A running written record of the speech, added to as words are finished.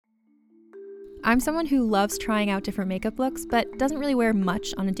I'm someone who loves trying out different makeup looks, but doesn't really wear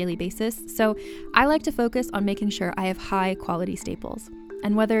much on a daily basis, so I like to focus on making sure I have high quality staples.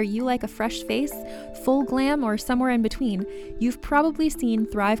 And whether you like a fresh face, full glam, or somewhere in between, you've probably seen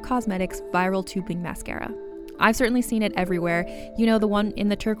Thrive Causemetics Viral Tubing Mascara. I've certainly seen it everywhere. You know, the one in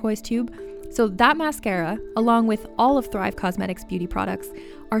the turquoise tube? So that mascara, along with all of Thrive Causemetics beauty products,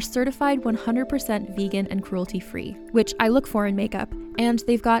 are certified 100% vegan and cruelty-free, which I look for in makeup, and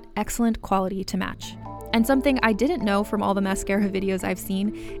they've got excellent quality to match. And something I didn't know from all the mascara videos I've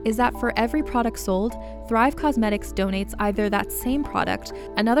seen is that for every product sold, Thrive Causemetics donates either that same product,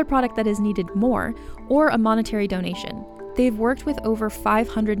 another product that is needed more, or a monetary donation. They've worked with over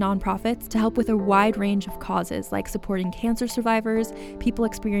 500 nonprofits to help with a wide range of causes like supporting cancer survivors, people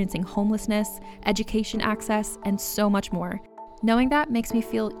experiencing homelessness, education access, and so much more. Knowing that makes me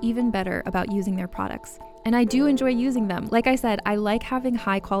feel even better about using their products. And I do enjoy using them. Like I said, I like having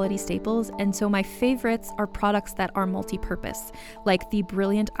high quality staples, and so my favorites are products that are multi-purpose, like the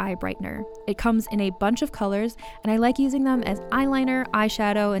Brilliant Eye Brightener. It comes in a bunch of colors, and I like using them as eyeliner,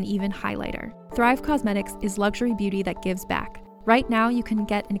 eyeshadow, and even highlighter. Thrive Causemetics is luxury beauty that gives back. Right now, you can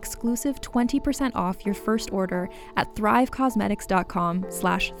get an exclusive 20% off your first order at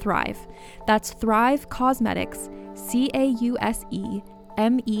thrivecausemetics.com/thrive. That's Thrive Causemetics,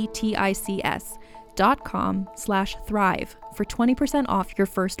 CAUSEMETICS.com/thrive for 20% off your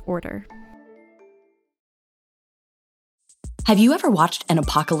first order. Have you ever watched an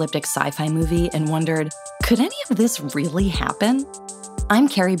apocalyptic sci-fi movie and wondered, could any of this really happen? I'm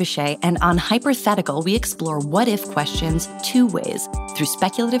Carrie Bechet, and on Hypothetical, we explore what-if questions two ways, through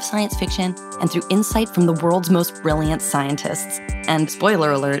speculative science fiction and through insight from the world's most brilliant scientists. And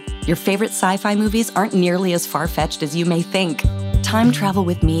spoiler alert, your favorite sci-fi movies aren't nearly as far-fetched as you may think. Time travel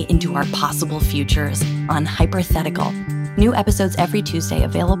with me into our possible futures on Hypothetical. New episodes every Tuesday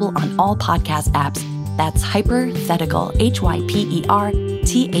available on all podcast apps. That's Hypothetical,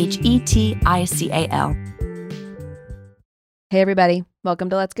 HYPERTHETICAL. Hey everybody, welcome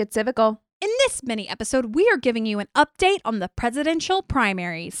to Let's Get Civical. In this mini episode, we are giving you an update on the presidential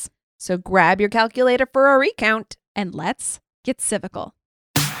primaries. So grab your calculator for a recount. And let's get civical.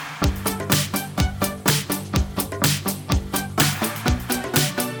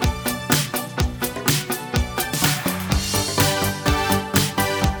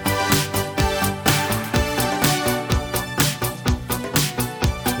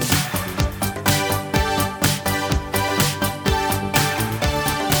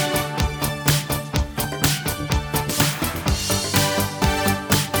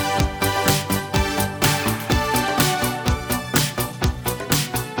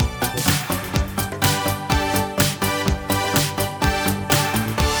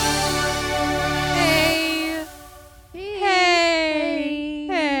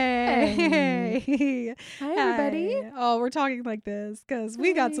 Hi everybody. Hey. Oh, we're talking like this because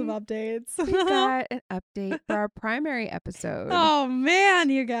we got some updates. We got an update for our primary episode. Oh man,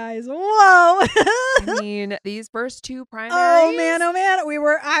 you guys. Whoa. I mean, these first two primaries. Oh man.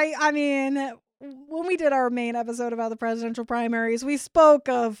 I mean, when we did our main episode about the presidential primaries, we spoke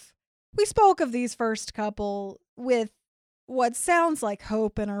of these first couple with what sounds like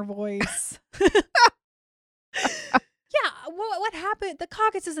hope in our voice. Yeah, what happened? The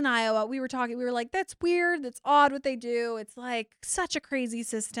caucuses in Iowa, we were like, that's weird, that's odd what they do. It's like such a crazy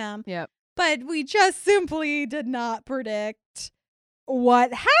system. Yep. But we just simply did not predict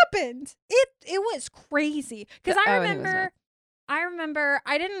what happened. It was crazy. Because I remember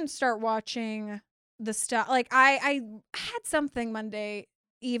I didn't start watching the stuff. Like I had something Monday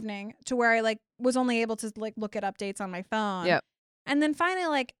evening to where I like was only able to like look at updates on my phone. Yep. And then finally,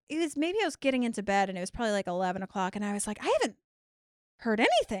 like, I was getting into bed and it was probably like 11 o'clock. And I was like, I haven't heard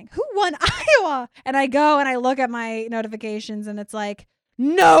anything. Who won Iowa? And I go and I look at my notifications and it's like,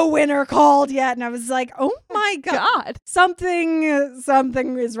 no winner called yet. And I was like, oh my God. Something is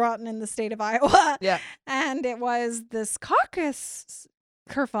rotten in the state of Iowa. Yeah. And it was this caucus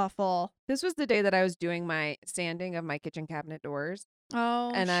kerfuffle. This was the day that I was doing my sanding of my kitchen cabinet doors.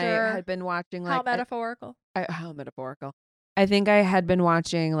 Oh, and sure. I had been watching like how metaphorical. How metaphorical. I think I had been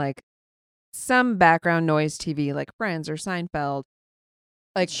watching like some background noise TV like Friends or Seinfeld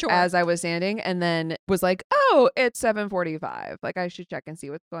like as I was sanding, and then was like, oh, it's 7:45. Like I should check and see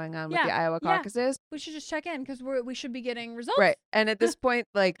what's going on with the Iowa caucuses. We should just check in because we should be getting results. Right. And at this point,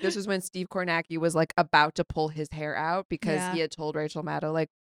 like this was when Steve Kornacki was like about to pull his hair out because he had told Rachel Maddow, like,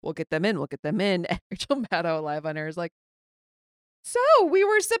 we'll get them in. And Rachel Maddow live on her is like, so we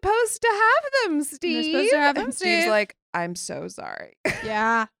were supposed to have them, Steve. We're supposed to have them, and Steve's like, I'm so sorry.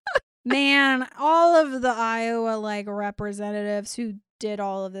 Yeah. Man, all of the Iowa like representatives who did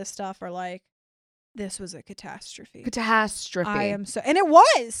all of this stuff are like, this was a catastrophe. I am so, and it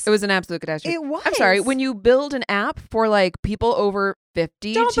was. It was an absolute catastrophe. It was. I'm sorry. When you build an app for like people over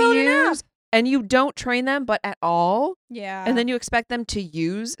 50 don't to build use, and you don't train them, but at all, yeah, and then you expect them to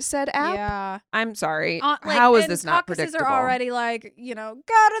use said app. Yeah, I'm sorry. like, how is this not caucuses predictable? are already like, go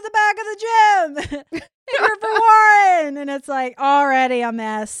to the back of the gym. Here for Warren, and it's like already a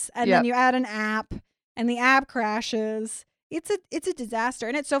mess. And then you add an app, and the app crashes. It's a disaster,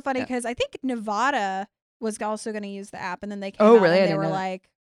 and it's so funny because I think Nevada was also going to use the app, and then they came out really? and they were like,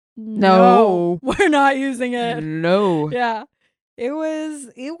 "No, we're not using it." No. Yeah, it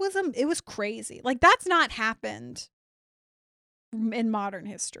was crazy. Like that's not happened in modern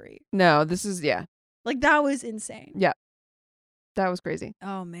history. No, this is Like that was insane. Yeah. That was crazy.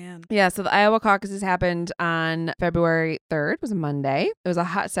 Oh, man. Yeah, so the Iowa caucuses happened on February 3rd. It was a Monday. It was a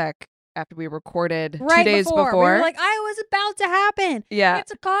hot sec after we recorded 2 days before. We were like, Iowa's about to happen. Yeah.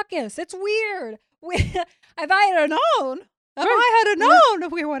 It's a caucus. It's weird. If I had known,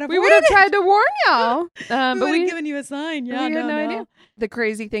 we would have tried to warn y'all. But we would have given you a sign. Yeah, we had no idea. The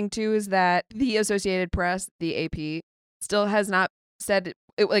crazy thing, too, is that the Associated Press, the AP, still has not said,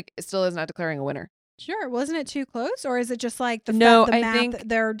 it still is not declaring a winner. Sure. Wasn't it too close? Or is it just like the I think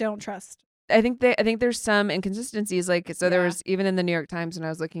there don't trust? I think there's some inconsistencies. There was, even in the New York Times when I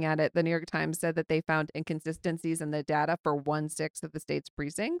was looking at it, the New York Times said that they found inconsistencies in the data for 1/6 of the state's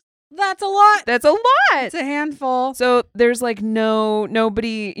precincts. That's a lot. That's a lot. It's a handful. So there's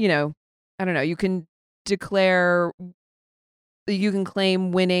nobody, I don't know. You can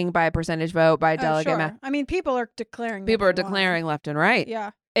claim winning by percentage vote, by delegate sure. I mean, people are declaring. People are declaring left and right. Yeah.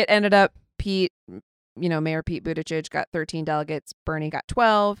 It ended up Mayor Pete Buttigieg got 13 delegates. Bernie got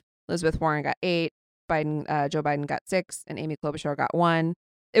 12. Elizabeth Warren got 8. Joe Biden got 6, and Amy Klobuchar got 1.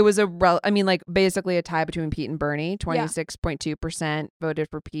 It was basically a tie between Pete and Bernie. 26.2% voted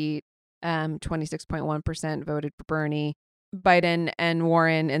for Pete. 26.1% voted for Bernie. Biden and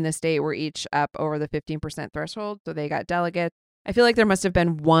Warren in the state were each up over the 15% threshold, so they got delegates. I feel like there must have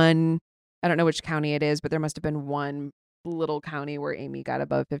been one. I don't know which county it is, but there must have been one little county where Amy got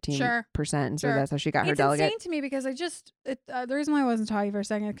above 15%, and so that's how she got her delegate. It's insane to me because the reason why I wasn't talking for a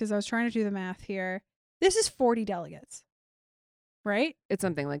second because I was trying to do the math here. This is 40 delegates, right? It's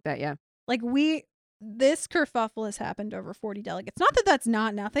something like that, yeah. Like this kerfuffle has happened over 40 delegates. Not that that's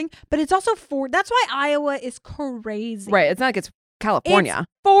not nothing, but it's also that's why Iowa is crazy. Right, it's not like it's California.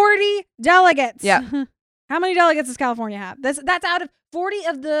 It's 40 delegates. Yeah. How many delegates does California have? That's out of 40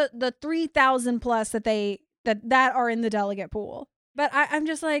 of the 3,000 plus that are in the delegate pool. But I'm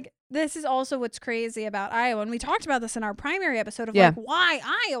just like, this is also what's crazy about Iowa. And we talked about this in our primary episode of like, why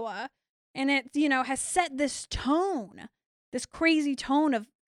Iowa? And it, has set this tone, this crazy tone of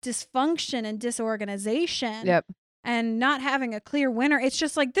dysfunction and disorganization. Yep. And not having a clear winner. It's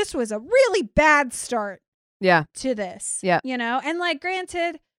just like, this was a really bad start. Yeah. To this. Yeah. And like,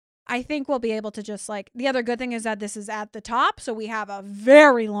 granted, I think we'll be able to just the other good thing is that this is at the top. So we have a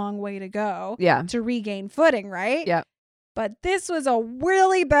very long way to go to regain footing, right? Yeah. But this was a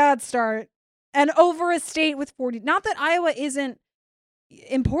really bad start and over a state with 40. Not that Iowa isn't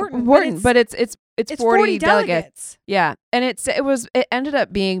important, but it's 40 delegates. Yeah. And it ended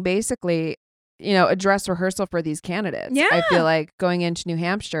up being basically, a dress rehearsal for these candidates. Yeah. I feel like going into New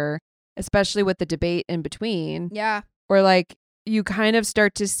Hampshire, especially with the debate in between. Yeah. Where you kind of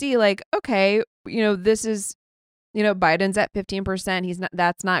start to see okay, this is, Biden's at 15%.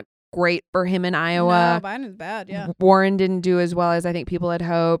 That's not great for him in Iowa. No, Biden's bad. Yeah. Warren didn't do as well as I think people had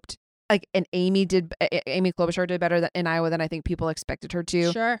hoped. And Amy Klobuchar did better in Iowa than I think people expected her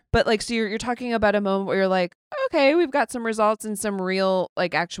to. Sure. But so you're talking about a moment where you're like, okay, we've got some results and some real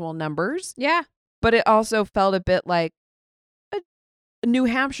actual numbers. Yeah. But it also felt a bit like New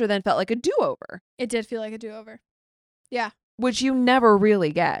Hampshire then felt like a do-over. It did feel like a do-over. Yeah. Which you never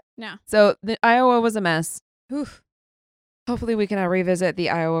really get. No. So Iowa was a mess. Oof. Hopefully we can revisit the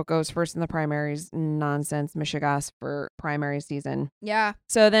Iowa goes first in the primaries nonsense Michigas for primary season. Yeah.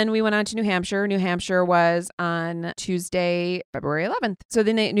 So then we went on to New Hampshire. New Hampshire was on Tuesday, February 11th. So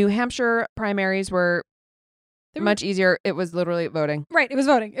the New Hampshire primaries were much easier. It was literally voting. Right. It was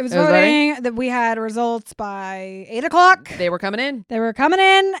voting. It was voting. That we had results by 8:00. They were coming in. It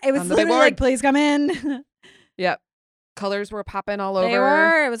was literally like, please come in. Yep. Colors were popping all over. They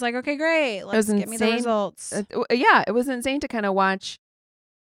were. It was like, okay, great. Let's get me the results. Yeah, it was insane to kind of watch.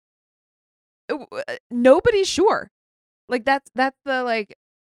 Nobody's sure. That's the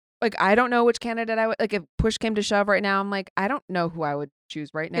I don't know which candidate I would if push came to shove right now. I'm like, I don't know who I would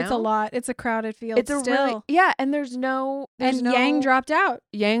choose right now. It's a lot. It's a crowded field. It's still. And there's no. Yang dropped out.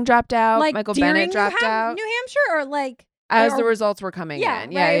 Michael Bennett dropped out. New Hampshire or as the results were coming in.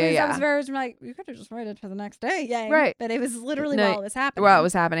 Right. It was very like, you could have just waited for the next day. Yang. Right. But it was literally while it was happening. While it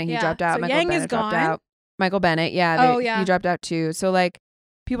was happening, he dropped out. So Michael Yang Bennett is gone. dropped out. Michael Bennett, he dropped out too. So like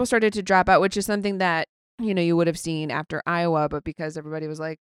people started to drop out, which is something that, you would have seen after Iowa, but because everybody was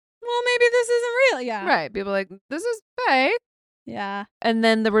like, well, maybe this isn't real. Yeah. Right. People were like, this is fake. Yeah. And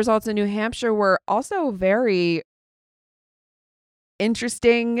then the results in New Hampshire were also very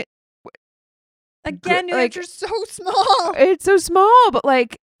interesting. Again, New Hampshire's so small. It's so small, but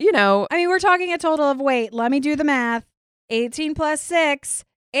like, I mean, we're talking a total of, let me do the math. 18 plus 6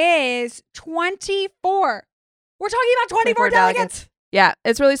 is 24. We're talking about 24 delegates. Yeah,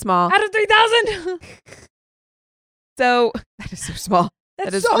 it's really small. Out of 3,000. So that is so small.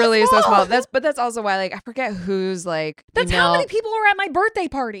 That is so really small. So small. That's also why, like, I forget who's like. That's how many people were at my birthday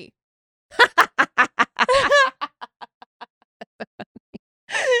party.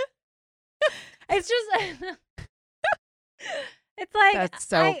 It's just, it's like, that's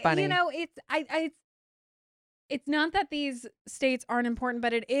so funny. It's not that these states aren't important,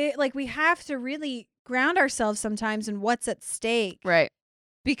 but it is like we have to really ground ourselves sometimes in what's at stake, right?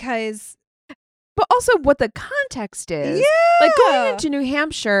 Because, but also what the context is. Yeah, like going into New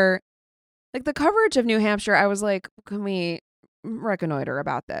Hampshire, like the coverage of New Hampshire, I was like, can we reconnoiter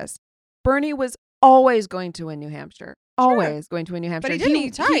about this? Bernie was always going to win New Hampshire, always going to win New Hampshire. But he didn't.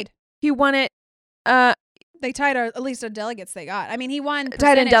 He tied. He won it. They tied at least the delegates they got. I mean, he won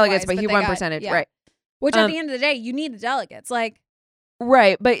tied in delegates, but he won percentage, right? Which at the end of the day, you need the delegates, like.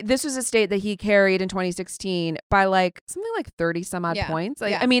 Right, but this was a state that he carried in 2016 by like something like 30 some odd points.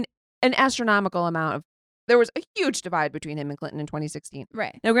 Like, I mean, an astronomical amount of. There was a huge divide between him and Clinton in 2016.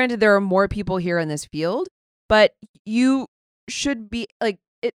 Right. Now, granted, there are more people here in this field, but you should be like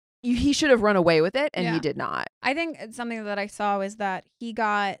it. He should have run away with it, and he did not. I think something that I saw was that he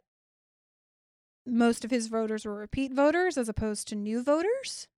got. Most of his voters were repeat voters as opposed to new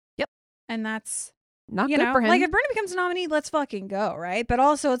voters. Yep. And that's not good for him. Like if Bernie becomes a nominee, let's fucking go, right? But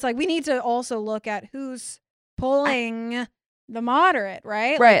also it's like we need to also look at who's pulling the moderate,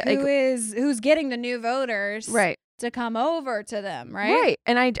 right? Right. Like, who's getting the new voters to come over to them, right? Right.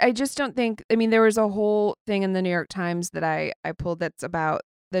 And I just don't think, I mean, there was a whole thing in the New York Times that I pulled that's about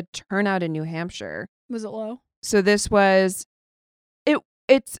the turnout in New Hampshire. Was it low? So this was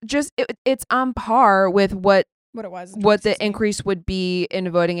it's on par with what it was, what the increase would be in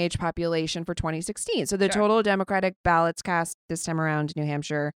voting age population for 2016. So the total Democratic ballots cast this time around in New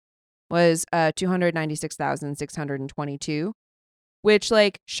Hampshire was 296,622, which,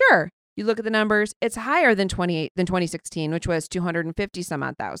 like, sure, you look at the numbers, it's higher than 2016, which was 250 some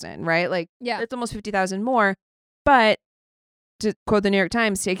odd thousand, right? Like, it's almost 50,000 more. But to quote the New York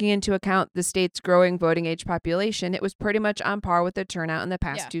Times, taking into account the state's growing voting age population, it was pretty much on par with the turnout in the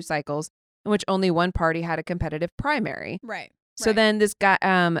past two cycles, in which only one party had a competitive primary. Right. So then this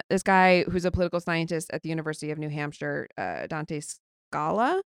guy who's a political scientist at the University of New Hampshire, Dante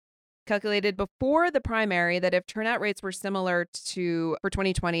Scala, calculated before the primary that if turnout rates were similar to, for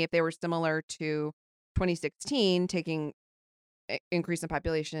 2020, if they were similar to 2016, taking increase in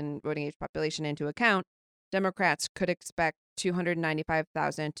population, voting age population into account, Democrats could expect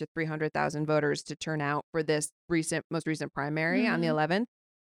 295,000 to 300,000 voters to turn out for this most recent primary on the 11th.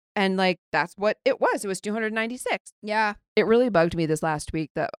 And like, that's what it was. It was 296. Yeah. It really bugged me this last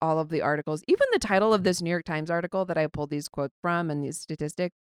week that all of the articles, even the title of this New York Times article that I pulled these quotes from and these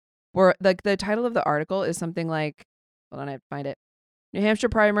statistics, were like, the title of the article is something like, hold on, I have to find it. New Hampshire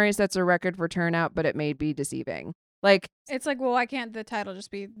primary sets a record for turnout, but it may be deceiving. Like, it's like, well, why can't the title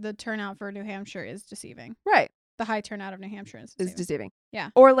just be the turnout for New Hampshire is deceiving? Right. The high turnout of New Hampshire is deceiving. Yeah.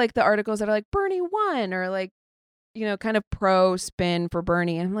 Or like the articles that are like Bernie won, or like, you know, kind of pro spin for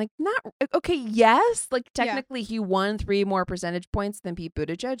Bernie. And I'm like, not okay. Yes. Like technically he won 3 more percentage points than Pete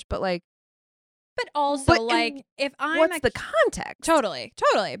Buttigieg, but like, but also like if I'm what's the context? Totally.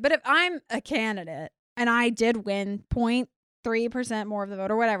 But if I'm a candidate and I did win 0.3% more of the vote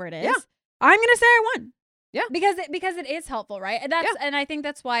or whatever it is, I'm going to say I won. Yeah. Because it is helpful, right? And and I think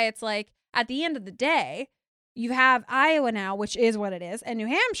that's why it's like at the end of the day, you have Iowa now, which is what it is, and New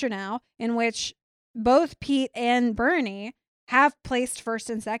Hampshire now, in which both Pete and Bernie have placed first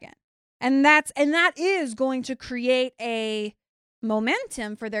and second. And that is going to create a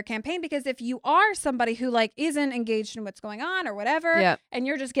momentum for their campaign, because if you are somebody who like isn't engaged in what's going on or whatever, and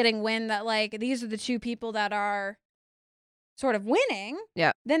you're just getting wind that like these are the two people that are sort of winning,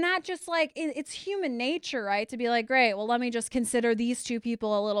 then that just like it's human nature, right? To be like, great, well, let me just consider these two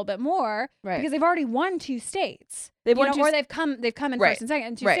people a little bit more, right? Because they've already won 2 states. They've come in first and second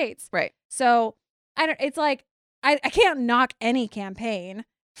in 2 states, right? So it's like I can't knock any campaign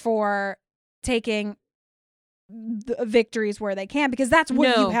for taking victories where they can, because that's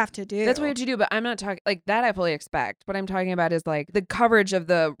what you have to do. That's what you have to do. But I'm not talking like that. I fully expect. What I'm talking about is like the coverage of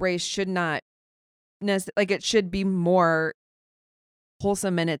the race should not like it should be more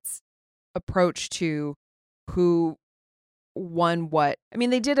wholesome in its approach to who won what. I mean,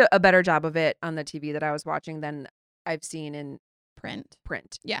 they did a better job of it on the TV that I was watching than I've seen in print.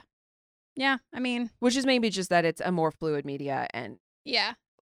 Yeah, I mean, which is maybe just that it's a more fluid media and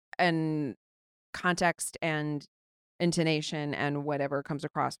context and intonation and whatever comes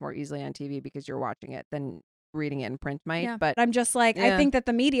across more easily on TV because you're watching it than reading it in print might. Yeah. But I'm just like, I think that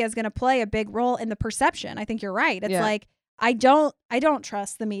the media is going to play a big role in the perception. I think you're right. It's like, I don't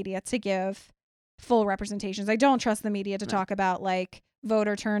trust the media to give full representations. I don't trust the media to talk about like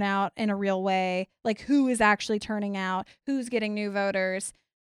voter turnout in a real way, like who is actually turning out, who's getting new voters.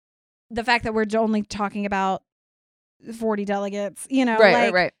 The fact that we're only talking about 40 delegates,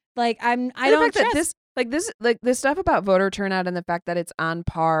 right. Like I don't trust this stuff about voter turnout and the fact that it's on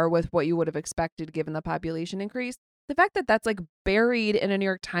par with what you would have expected given the population increase. The fact that that's like buried in a New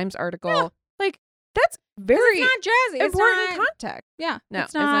York Times article, like that's very it's not jazzy. important context. Yeah, no,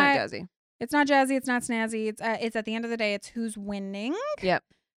 it's not jazzy. It's not jazzy. It's not snazzy. It's at the end of the day, it's who's winning. Yep.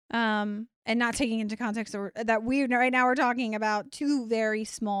 And not taking into context that we right now we're talking about two very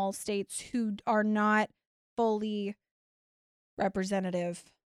small states who are not fully representative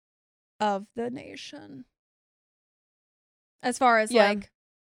of the nation as far as like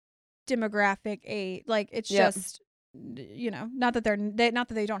demographic age. Like it's just not that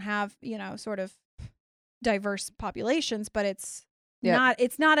they don't have sort of diverse populations, but it's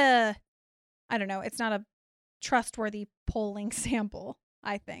not a trustworthy polling sample,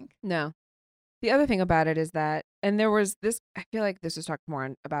 I think. No. The other thing about it is that, and there was this, I feel like this was talked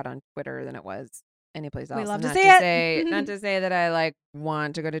more about on Twitter than it was anyplace else. We love to see it. Not to say that I like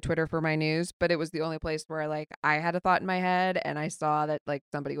want to go to Twitter for my news, but it was the only place where like I had a thought in my head and I saw that like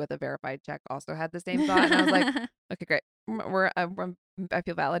somebody with a verified check also had the same thought. And I was like, okay, great. I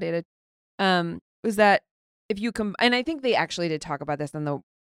feel validated. Was that if you and I think they actually did talk about this on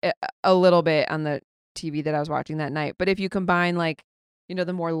a little bit on the TV that I was watching that night. But if you combine like,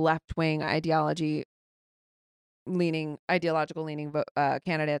 the more left-wing ideological leaning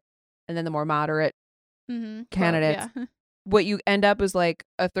candidates and then the more moderate candidates, what you end up is like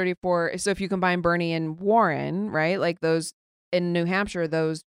a 34. So if you combine Bernie and Warren, right, like those in New Hampshire,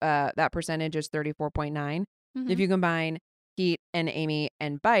 those that percentage is 34.9. If you combine Pete and Amy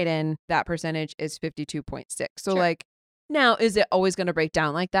and Biden, that percentage is 52.6. So like, now is it always going to break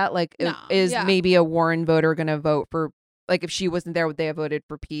down like that? Like, maybe a Warren voter going to vote for, like, if she wasn't there, would they have voted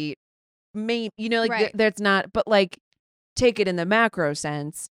for Pete? Maybe, that's not, but like, take it in the macro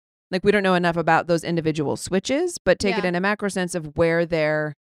sense. Like, we don't know enough about those individual switches, but take it in a macro sense of where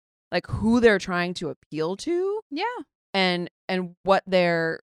they're, like, who they're trying to appeal to. Yeah. And what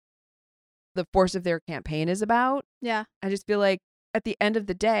the force of their campaign is about. Yeah. I just feel like at the end of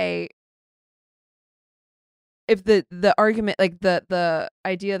the day, if the argument, like the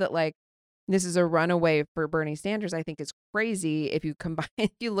idea that like this is a runaway for Bernie Sanders, I think is crazy. If you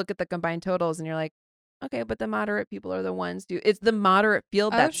look at the combined totals and you're like, okay, but the moderate people are the ones it's the moderate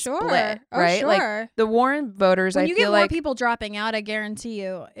field that's split, right? Sure. Like the Warren voters, when I you feel get like more people dropping out, I guarantee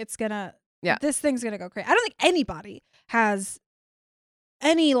you it's gonna, this thing's gonna go crazy. I don't think anybody has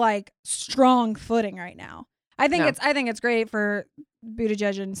any like strong footing right now. I think it's great for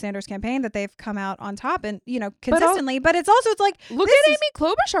Buttigieg and Sanders campaign that they've come out on top and consistently, but it's like look at Amy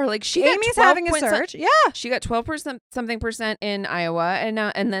Klobuchar, like Amy's having a surge. Yeah, she got 12% in Iowa and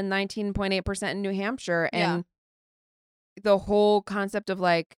then 19.8% in New Hampshire, and the whole concept of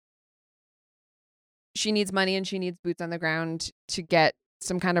like she needs money and she needs boots on the ground to get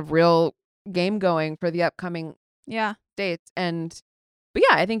some kind of real game going for the upcoming states. But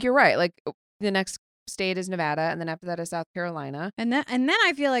I think you're right. Like the next state is Nevada, and then after that is South Carolina, and then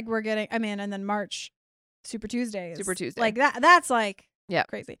I feel like we're getting. and then March, Super Tuesday, like that. That's like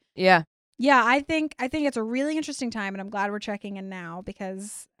crazy. Yeah. I think it's a really interesting time, and I'm glad we're checking in now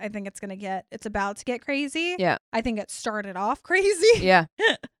because I think it's about to get crazy. Yeah, I think it started off crazy. Yeah,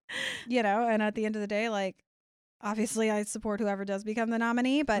 and at the end of the day, like obviously I support whoever does become the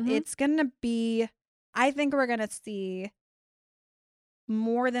nominee, but it's gonna be. I think we're gonna see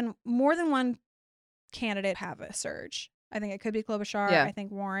more than one candidate have a surge. I think it could be Klobuchar. I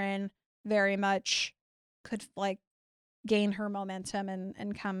think Warren very much could like gain her momentum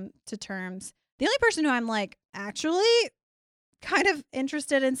and come to terms. The only person who I'm like actually kind of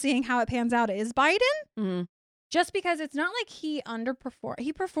interested in seeing how it pans out is Biden. Just because it's not like he underperformed.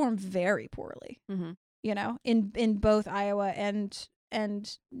 He performed very poorly. In both Iowa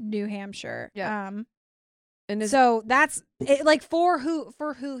and New Hampshire. And so that's it, like for who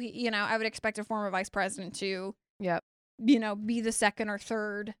he, I would expect a former vice president to, be the second or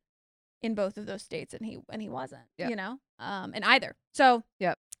third in both of those states, and he wasn't, in either. So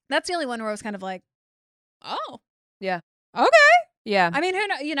that's the only one where I was kind of like, oh, yeah, okay, yeah. I mean,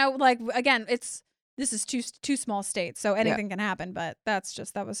 who know, like again, this is two small states, so anything can happen. But that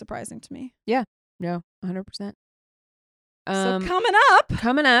was surprising to me. Yeah, no, 100%. So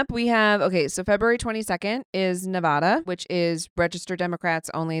coming up, we have, so February 22nd is Nevada, which is registered Democrats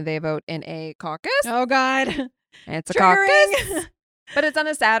only. They vote in a caucus. Oh, God. And it's a caucus. But it's on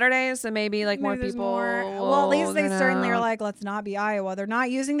a Saturday, so maybe more people. Well, at least they certainly are like, let's not be Iowa. They're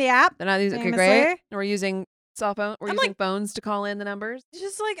not using the app. They're not using, okay, great. We're using cell phone. We're using phones to call in the numbers.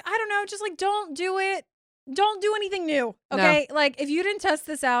 Just I don't know, just don't do it. Don't do anything new. Okay? No. If you didn't test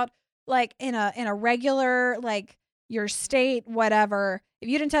this out, in a regular, your state, whatever. If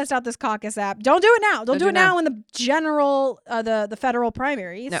you didn't test out this caucus app, don't do it now. Don't do it now in the general, the federal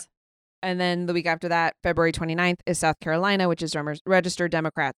primaries. No. And then the week after that, February 29th, is South Carolina, which is registered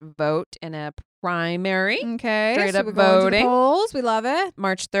Democrat vote in a primary. Okay. Straight up voting. Polls. We love it.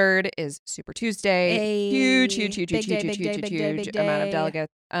 March 3rd is Super Tuesday. Huge amount of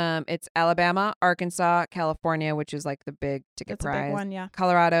delegates. It's Alabama, Arkansas, California, which is the big ticket prize. That's a big one, yeah.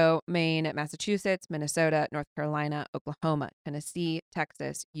 Colorado, Maine, Massachusetts, Minnesota, North Carolina, Oklahoma, Tennessee,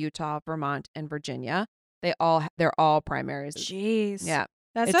 Texas, Utah, Vermont, and Virginia. They're all primaries. Jeez. Yeah.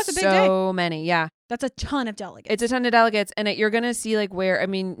 That's a big day. So many, yeah. That's a ton of delegates. It's a ton of delegates, and you're gonna see where. I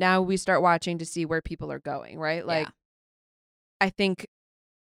mean, now we start watching to see where people are going, right? I think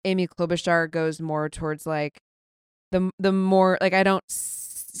Amy Klobuchar goes more towards the more I don't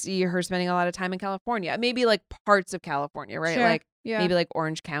see her spending a lot of time in California. Maybe parts of California, right? Sure. Maybe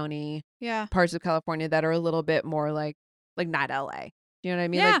Orange County, parts of California that are a little bit more like not LA. You know what I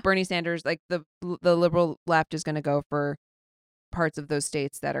mean? Yeah. Bernie Sanders, the liberal left is gonna go for parts of those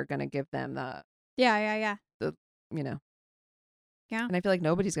states that are going to give them the yeah and I feel like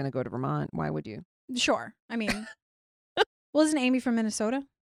nobody's going to go to Vermont. Why would you? Sure. I mean, isn't Amy from Minnesota?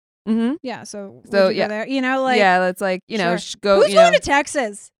 Mm-hmm. Yeah. So yeah, go there? that's sure. Go. Who's going to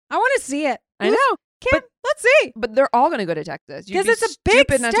Texas? I want to see it. I know. Let's see. But they're all going to go to Texas because it's a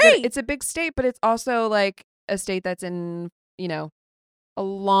big state. It's a big state, but it's also a state that's in a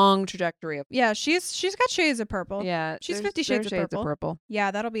long trajectory of she's got shades of purple. Yeah, she's 50 shades of purple.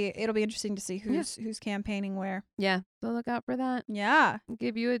 Yeah, it'll be interesting to see who's campaigning where. Yeah, so look out for that. Yeah, I'll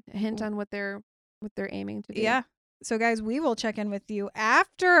give you a hint on what they're aiming to do. Yeah. So guys, we will check in with you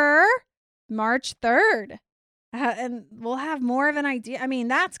after March 3rd, and we'll have more of an idea. I mean,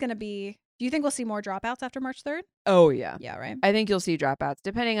 that's gonna be. Do you think we'll see more dropouts after March 3rd? Oh yeah. Yeah. Right. I think you'll see dropouts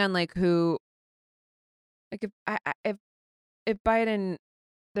depending on who. If Biden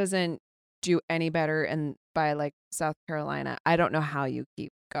doesn't do any better and by South Carolina, I don't know how you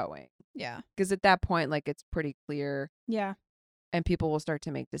keep going. Yeah. Because at that point, it's pretty clear. Yeah. And people will start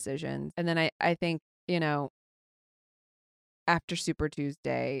to make decisions. And then I think, after Super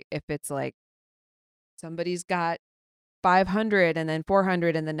Tuesday, if it's somebody's got 500 and then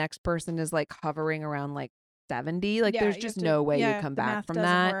 400 and the next person is hovering around 70, there's just no way you come back from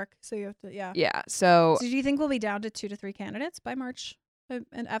that. Work, so you have to, yeah. So do you think we'll be down to 2 to 3 candidates by March and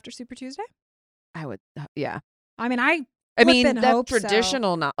after Super Tuesday? I would, yeah. I mean, I that's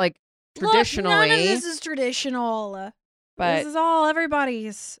traditional, not traditionally. Look, none of this is traditional. But this is all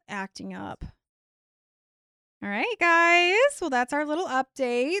everybody's acting up. All right, guys. Well, that's our little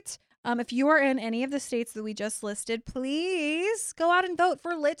update. If you are in any of the states that we just listed, please go out and vote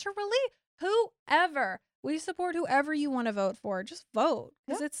for literally whoever. We support whoever you want to vote for. Just vote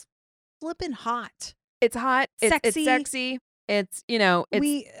because it's flipping hot. It's hot. It's sexy. It's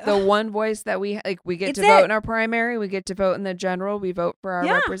it's the one voice that we get to vote in our primary. We get to vote in the general. We vote for our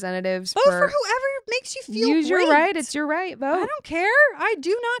representatives. Vote for whoever makes you feel use great. Your right. It's your right. Vote. I don't care. I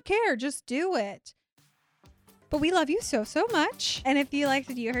do not care. Just do it. But we love you so, so much. And if you liked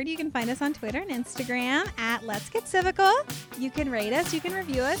what you heard, you can find us on Twitter and Instagram at Let's Get Civical. You can rate us, you can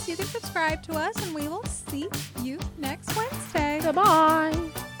review us, you can subscribe to us, and we will see you next Wednesday. Goodbye.